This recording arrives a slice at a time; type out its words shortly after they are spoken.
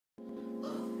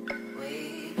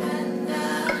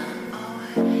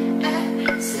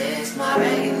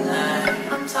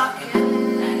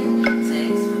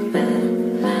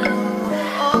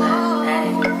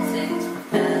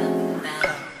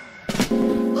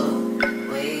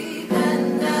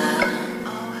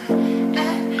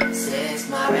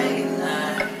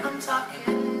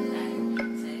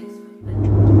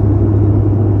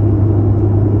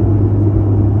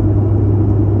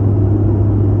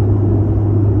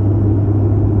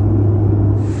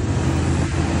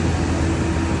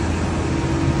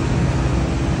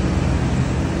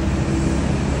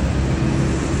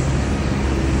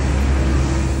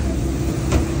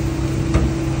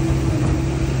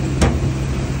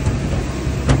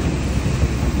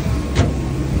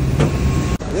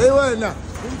wena.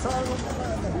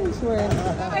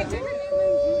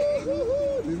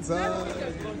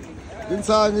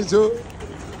 Insani Joe.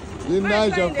 In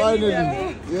Niger finally.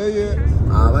 Yeah.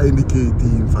 Aba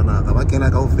indicating mfana ka ba kena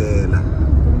kaofela.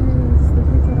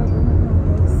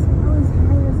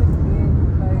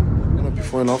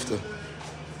 Before and after.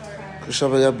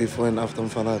 Kushabaya before and after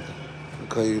mfana.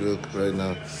 Look how you look right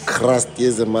now. Crusty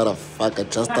as a motherfucker,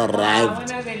 just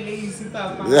arrived.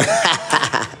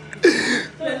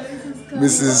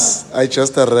 Mrs. I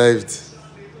just arrived.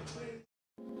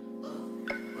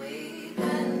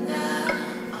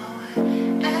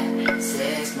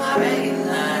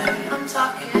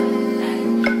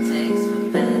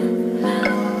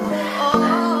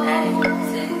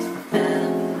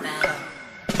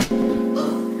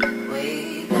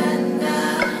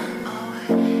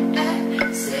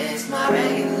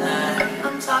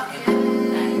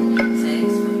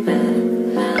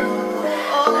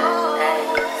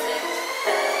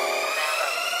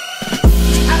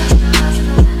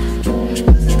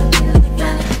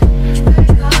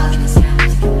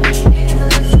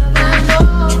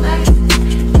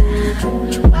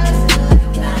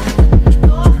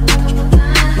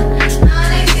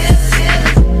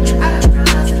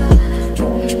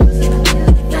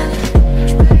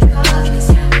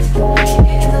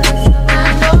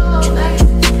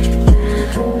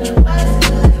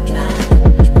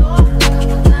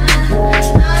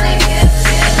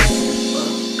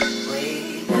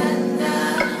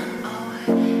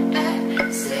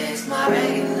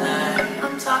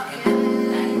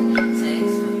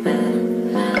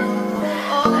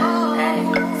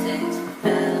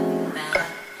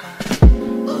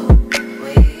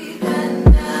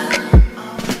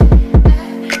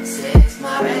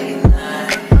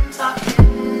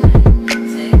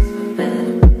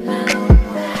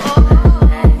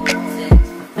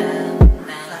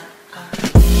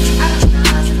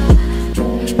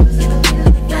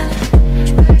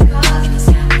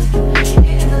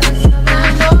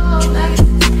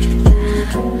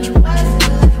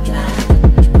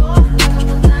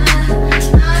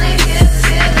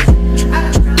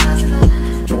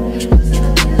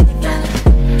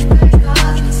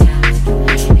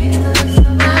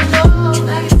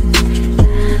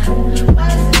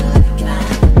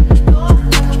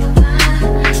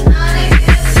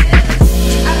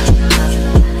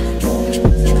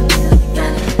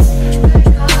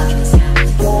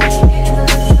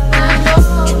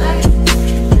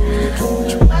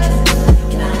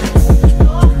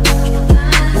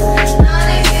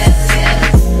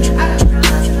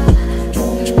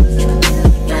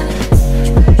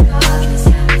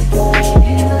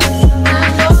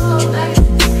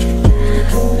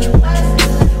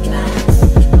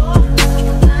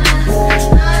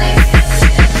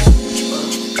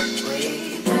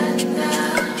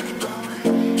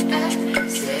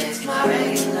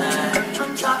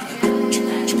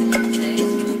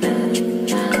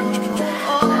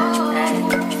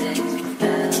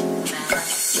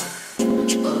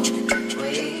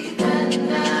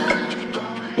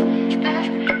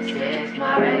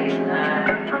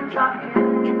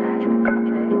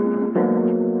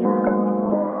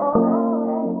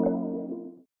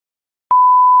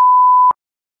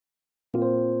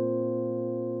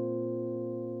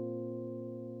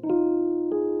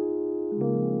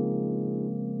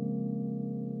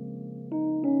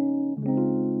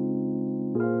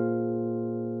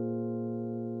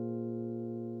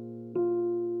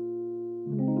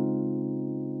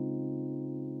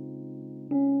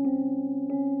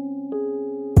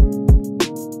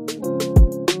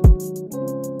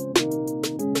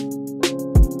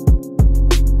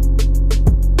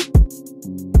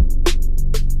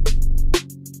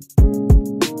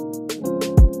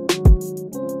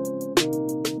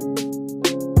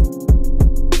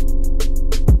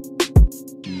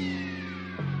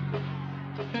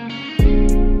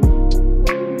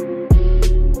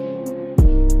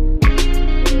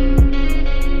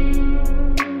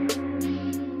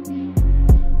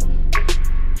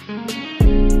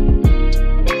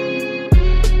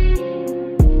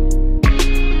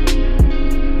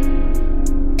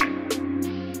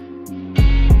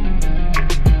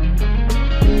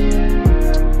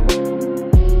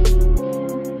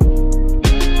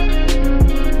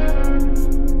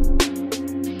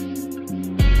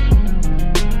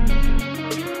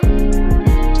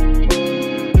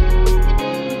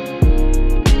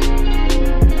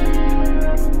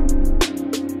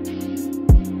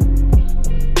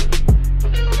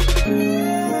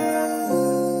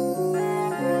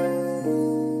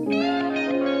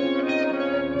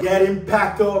 Getting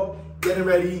packed up, getting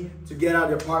ready to get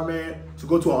out of the apartment to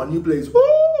go to our new place. Woo!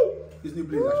 this new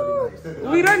place is actually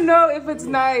nice. We don't know if it's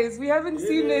nice. We haven't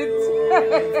seen it.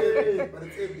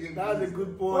 That's a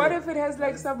good point. What if it has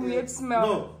like some weird smell?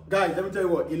 No, guys, let me tell you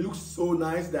what. It looks so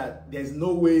nice that there's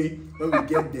no way when we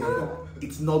get there,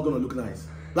 it's not gonna look nice.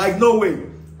 Like no way,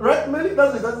 right, Melly?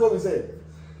 That's exactly what we said.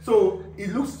 So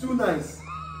it looks too nice.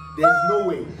 There's no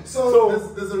way. So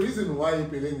there's a reason why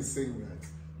Peleng is saying that.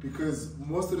 Because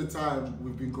most of the time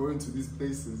we've been going to these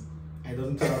places, it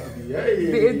doesn't turn out to be.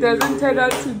 It doesn't turn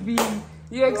out to be.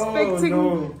 You're expecting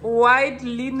white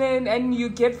linen and you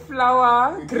get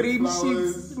flour, green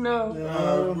sheets. No.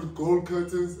 With gold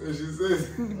curtains, and she says.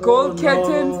 Gold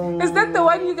curtains. Is that the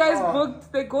one you guys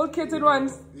booked? The gold curtain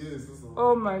ones? Yes, that's the one.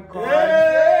 Oh my god.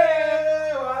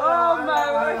 Oh my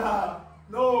god.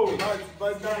 No.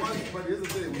 But here's the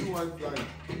thing, we want like.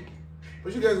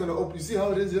 But you guys gonna open, you see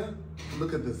how it is, yeah?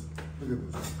 Look at this. Look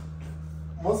at this.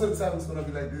 Most of the time it's gonna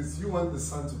be like this. You want the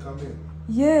sun to come in.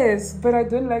 Yes, but I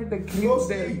don't like the grips,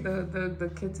 the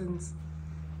kittens.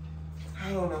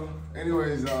 I don't know.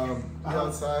 Anyways,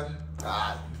 outside.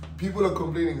 People are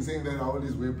complaining, saying that I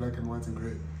always wear black and white and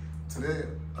grey. Today,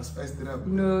 I spiced it up.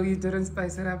 No, you didn't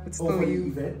spice it up. It's still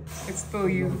you. It's still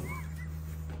you.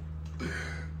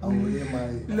 I will wear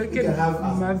my... Look at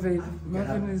Marvin.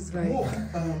 Marvin is like...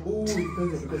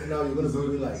 because now you're going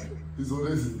to be like... He's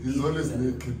always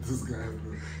naked, this guy,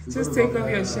 bro. Just take off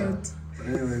your shirt.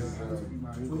 Anyways,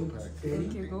 go pack.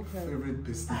 Okay, go pack. Favorite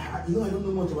piston? I don't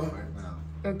know much about right now.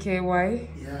 Okay, why?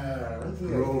 Yeah,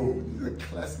 bro, they're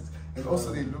classics. And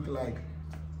also they look like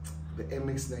the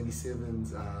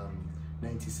MX-97's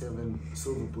 97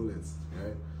 silver bullets,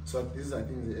 right? So this is, I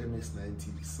think, the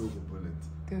MX-90 silver bullet.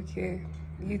 Okay.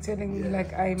 You telling me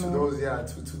like I know. To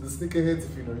those, to the sneakerheads,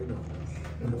 if you know, you know.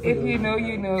 If you know,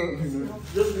 you know.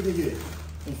 Just look at here,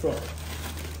 in front.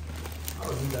 How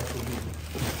is that so big?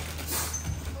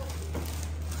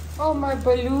 Oh, my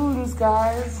balloons,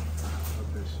 guys.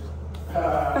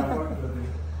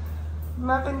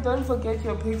 Marvin, don't forget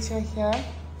your picture here.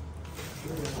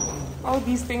 All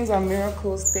these things are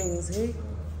miracles things, eh?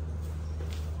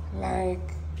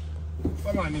 Like...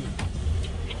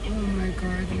 Oh my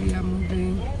god, we are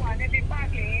moving. I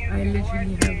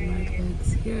literally have my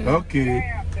legs here. Okay.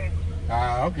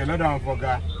 Okay, let down for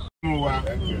God.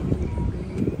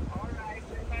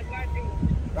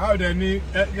 How do you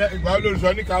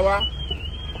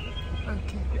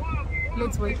Okay.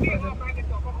 Let's wait for them.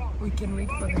 We can wait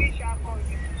for them.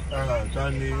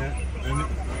 Johnny,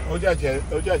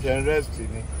 rest.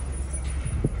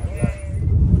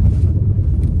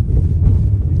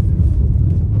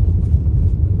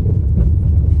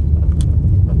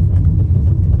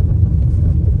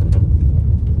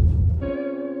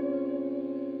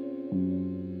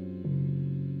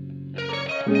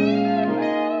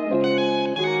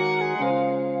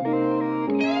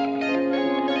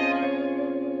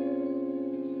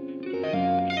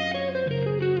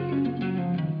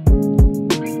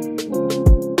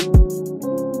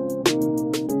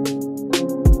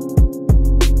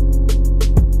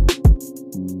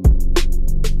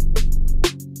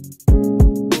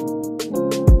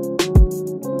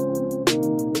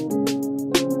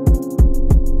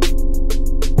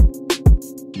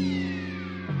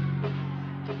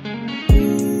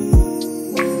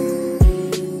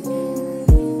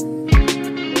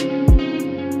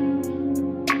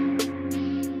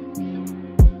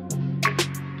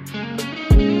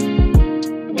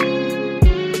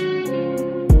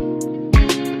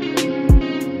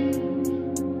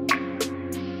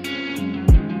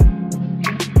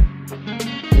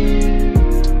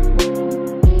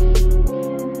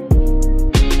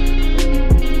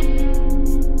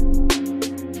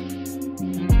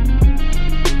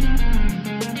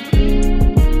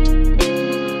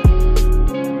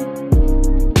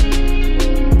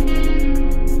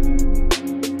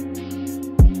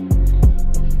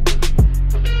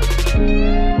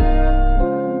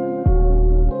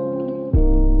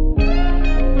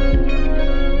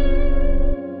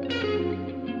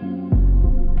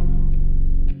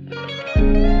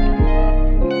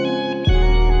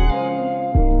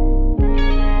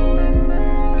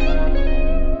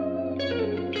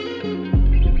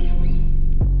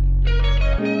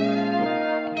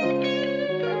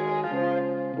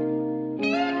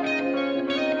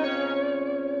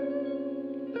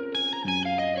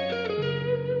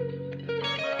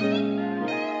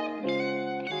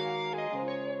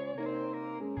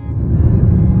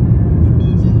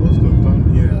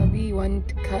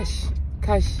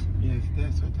 Cash. Yes,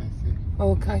 that's what I said.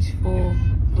 Oh, cash for...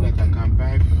 So that I can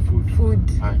buy food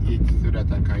and eat so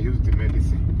that I can use the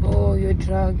medicine. Oh, your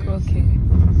drug, yes. Okay.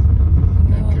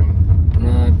 Thank you.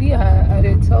 No,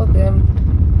 I tell them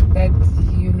that,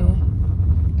 you know,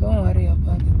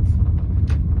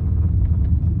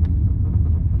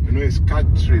 it's cat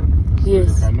trip. So Yes.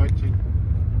 you cannot check.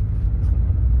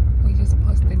 We just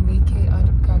passed the Naked Art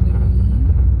Gallery.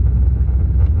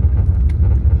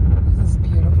 This is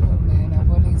beautiful, man. I've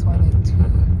always wanted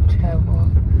to travel,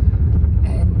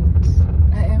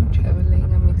 and I am traveling.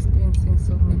 I'm experiencing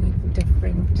so many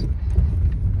different,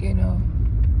 you know,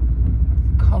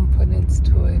 components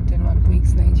to it, and what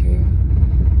makes Nigeria.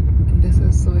 And this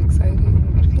is so exciting.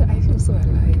 I feel so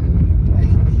alive.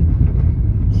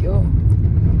 Like, yo.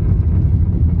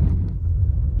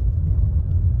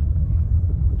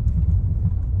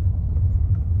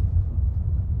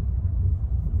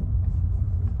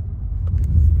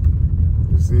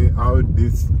 See how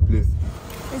this place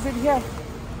Is it here?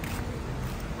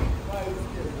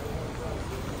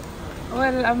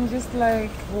 Well, I'm just like,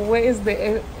 where is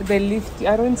the lift?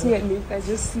 I don't see a lift. I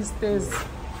just see stairs.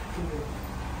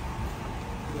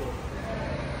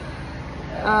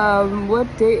 What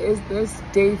day is this?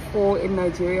 Day 4 in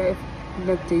Nigeria,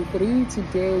 not day 3.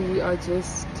 Today we are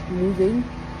just moving.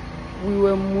 We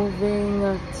were moving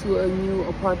to a new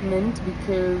apartment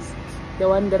because the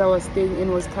one that I was staying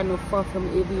in was kind of far from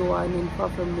everyone and far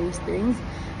from most things.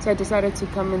 So I decided to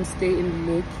come and stay in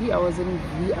Lekki. I was in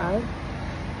VR.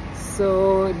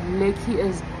 So Lekki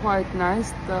is quite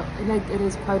nice. Like, it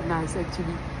is quite nice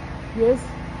actually. Yes?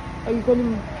 Are you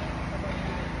calling me?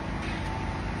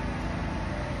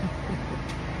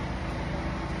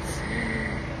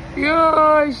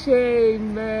 Yo,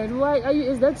 Shane, man. Why are you?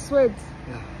 Is that sweat?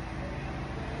 Yeah.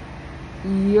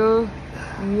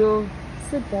 Yo.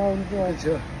 Sit down here.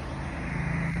 Sure.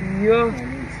 Yo.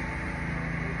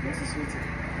 This is sweet.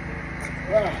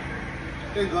 Wow.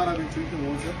 Thank God I've been drinking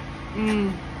water.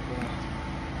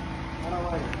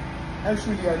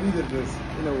 Actually, I needed this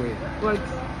in a way. What?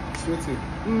 Sweaty.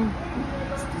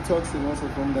 It's detoxing also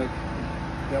from like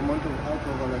the amount of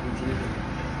alcohol I've been drinking.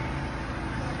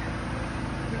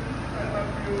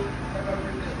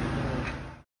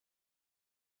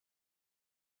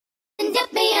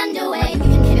 Dip me underway.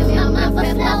 Kill my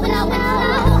mother,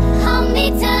 hold me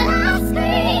till I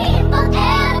scream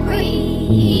forever.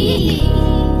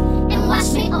 And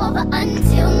wash me over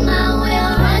until my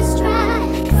will runs dry.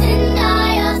 Send all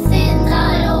your sins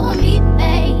all over me,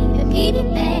 baby,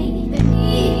 baby.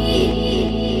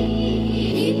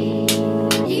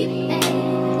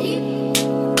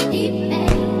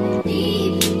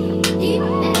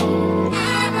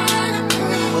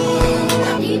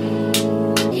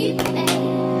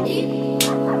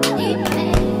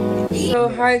 So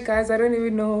hi guys, I don't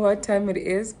even know what time it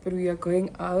is, but we are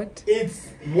going out. It's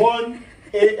 1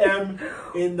 a.m.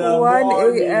 in the 1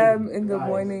 morning. a.m. in the guys.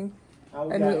 morning,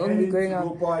 And and we're only going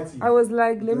out. Party. I was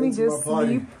like, let me Going to just my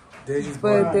party. sleep,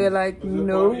 but they're like,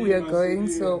 no, we are going.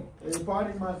 So There's a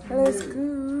party in my let's city.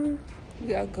 go.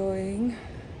 We are going.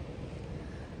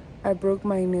 I broke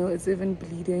my nail. It's even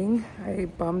bleeding. I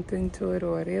bumped into it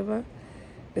or whatever.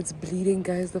 It's bleeding,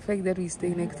 guys. The fact that we stay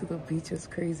next to the beach is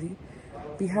crazy.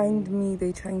 Behind me,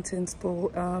 they're trying to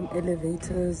install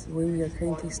elevators where we are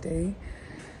currently staying,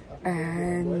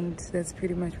 and that's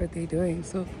pretty much what they're doing.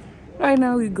 So right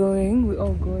now we're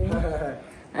all going,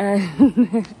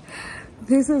 and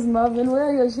this is Marvin. Where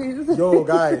are your shoes? Yo,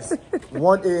 guys,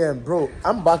 1 a.m. Bro,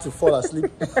 I'm about to fall asleep.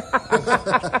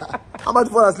 I'm about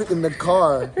to fall asleep in the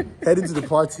car heading to the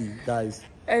party, guys.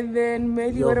 And then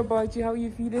Melly, Yo. what about you? How are you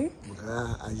feeling?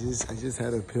 I just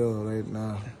had a pill right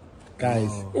now.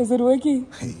 Guys, Is it working?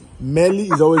 Melly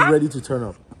is always ready to turn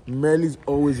up. Melly's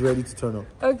always ready to turn up.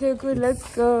 Okay, good. Let's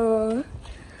go.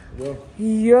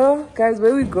 Yo, guys,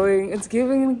 where we going? It's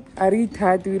giving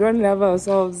Aritat. We don't love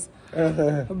ourselves.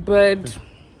 But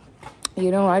you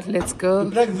know what? Let's go.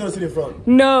 The flag is gonna sit in front.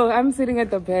 No, I'm sitting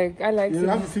at the back. I like You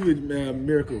have to things. sit with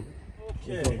Miracle.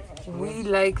 We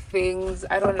like things.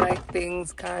 I don't like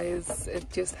things, guys. It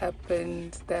just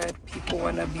happened that people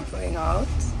want to be going out.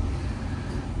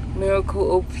 Miracle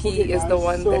OP is the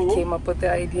one that came up with the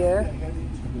idea.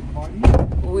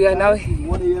 We are now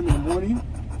 1 a.m. in the morning.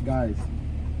 Guys.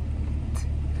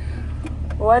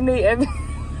 1 a.m.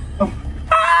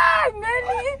 Ah,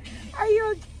 Melly! Are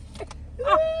you okay?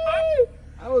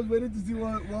 I was waiting to see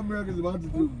what Miracle is about to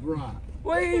do, bruh.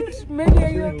 Wait, Melly, are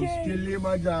you okay?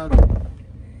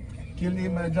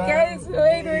 Guys,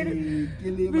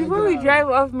 wait. Before we drive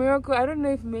off Miracle, I don't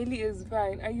know if Melly is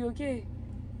fine. Are you okay?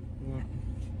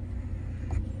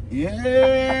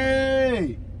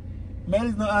 Yay!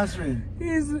 Melly's not answering.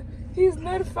 He's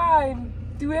not fine.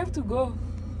 Do we have to go?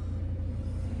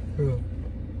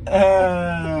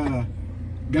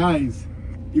 Guys,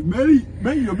 if Melly,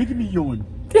 you're making me yawn.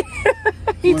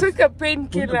 He took a Put the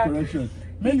painkiller. correction.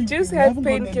 Melly, just we had haven't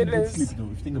gotten any good painkillers. sleep though,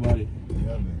 if you think about it.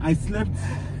 I slept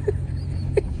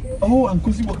Oh, and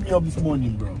Kusi woke me up this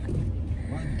morning, bro.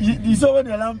 You saw when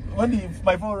the alarm,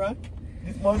 my phone rang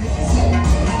this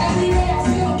morning?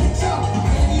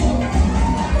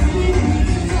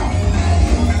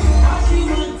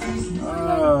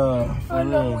 How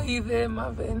long were you there,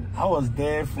 Marvin? I was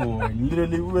there for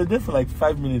literally, we were there for like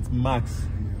 5 minutes max.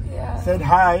 Yeah. Said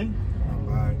hi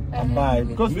Bye. and bye.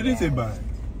 Because We didn't say bye.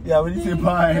 yeah, we didn't say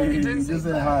bye. No, we We didn't just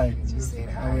say said bye. hi. Just said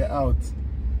And we're hi. out.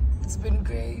 It's been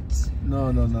great. No,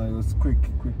 it was quick.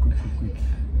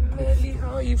 Melly,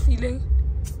 how are you feeling?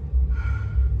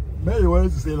 Mary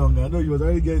wanted to stay longer. I know he was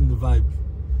already getting the vibe.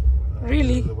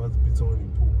 Really? About to beat someone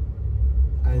in pool.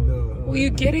 I know. Were you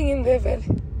getting in there, Vel?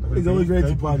 He's always ready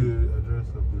to party. Address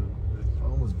of the place. I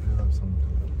almost blew up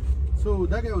something. So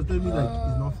that guy was telling me like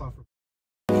he's not far from.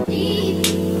 Deep,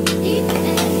 deep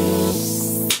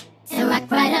end. And rock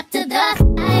right up to the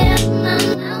side of my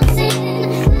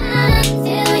mountain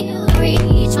until you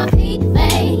reach my peak,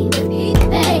 baby, peak,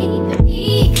 baby,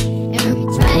 peak. And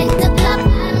reach right into the bottom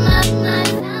of my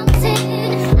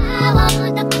fountain. I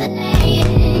want to play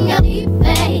in your deep,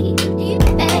 baby, deep,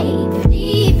 baby,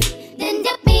 deep. Then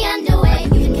dip me underway. You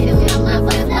can feel my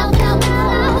voice,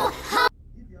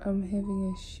 I'm having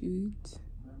a shoot.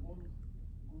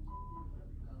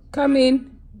 Come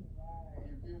in.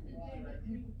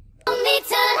 me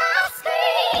till I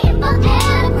scream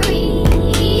forever,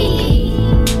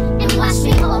 breathe, and wash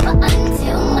me over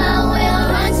until my will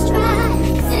runs dry.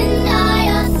 Send all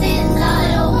your sins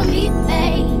all over me,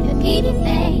 baby,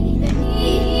 baby,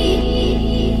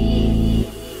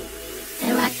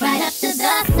 and rock right up to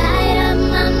the side of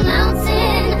my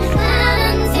mountain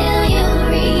until you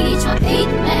reach my peak,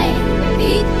 baby,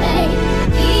 peak,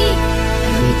 baby,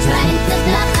 and reach right into the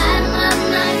bottom of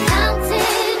my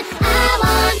fountain. I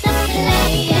want to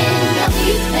play in the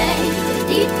deep end,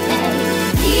 deep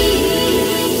end,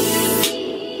 deep.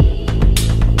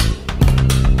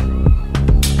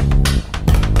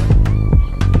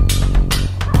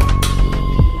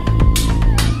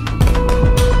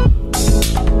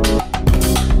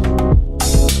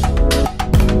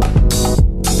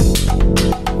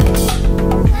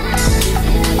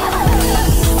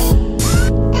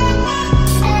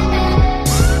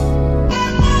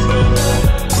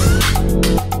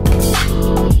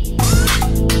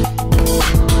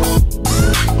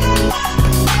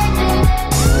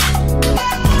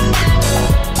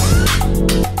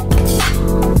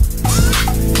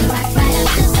 Rock right up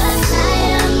to the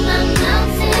side of my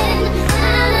mountain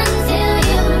until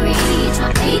you reach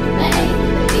my peak,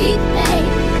 baby,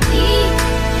 peak,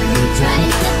 and reach right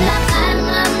into the bottom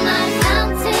of my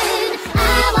mountain.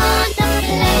 I want to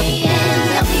play in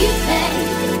the deep,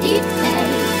 deep,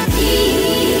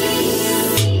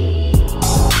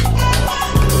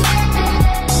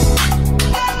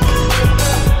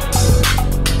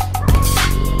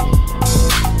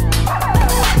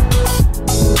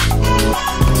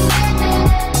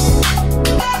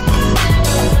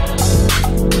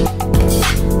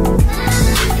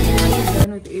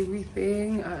 Done with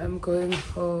everything. I am going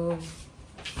home.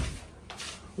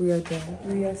 We are done.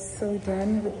 We are so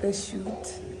done with the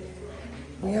shoot.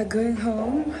 We are going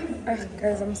home.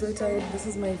 Guys, I'm so tired. This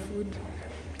is my food.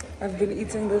 I've been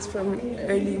eating this from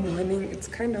early morning. It's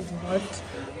kind of hot,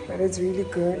 but it's really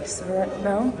good. So right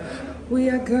now, we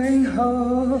are going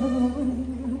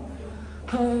home.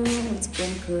 Home. It's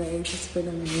been great. It's been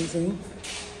amazing.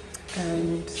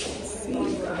 And let's see,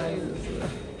 guys.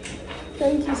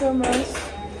 Thank you so much.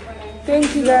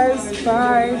 Thank you, guys.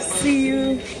 Bye. See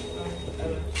you.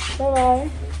 Bye-bye.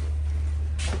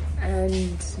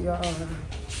 And yeah,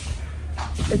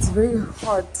 it's very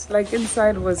hot. Like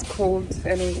inside was cold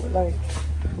and but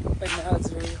now it's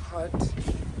very hot.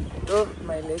 Oh,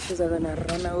 my lashes are gonna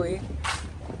run away.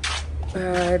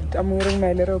 But I'm wearing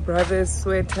my little brother's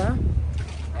sweater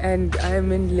and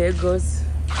I'm in Lagos,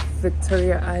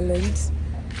 Victoria Island,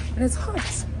 and it's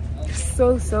hot.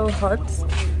 So hot.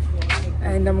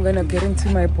 And I'm gonna get into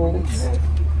my boat.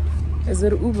 Is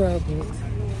it Uber boat?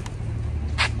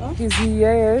 Is he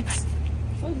yet?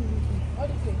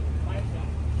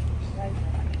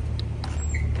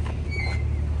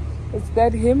 Is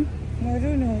that him? I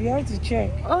don't know. You have to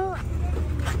check. Oh.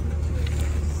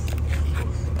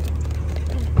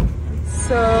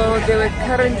 So they were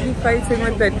currently fighting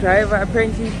with the driver,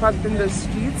 apparently parked in the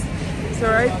streets. So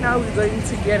right now we're going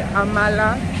to get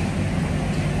Amala.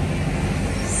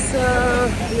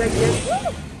 So we are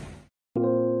getting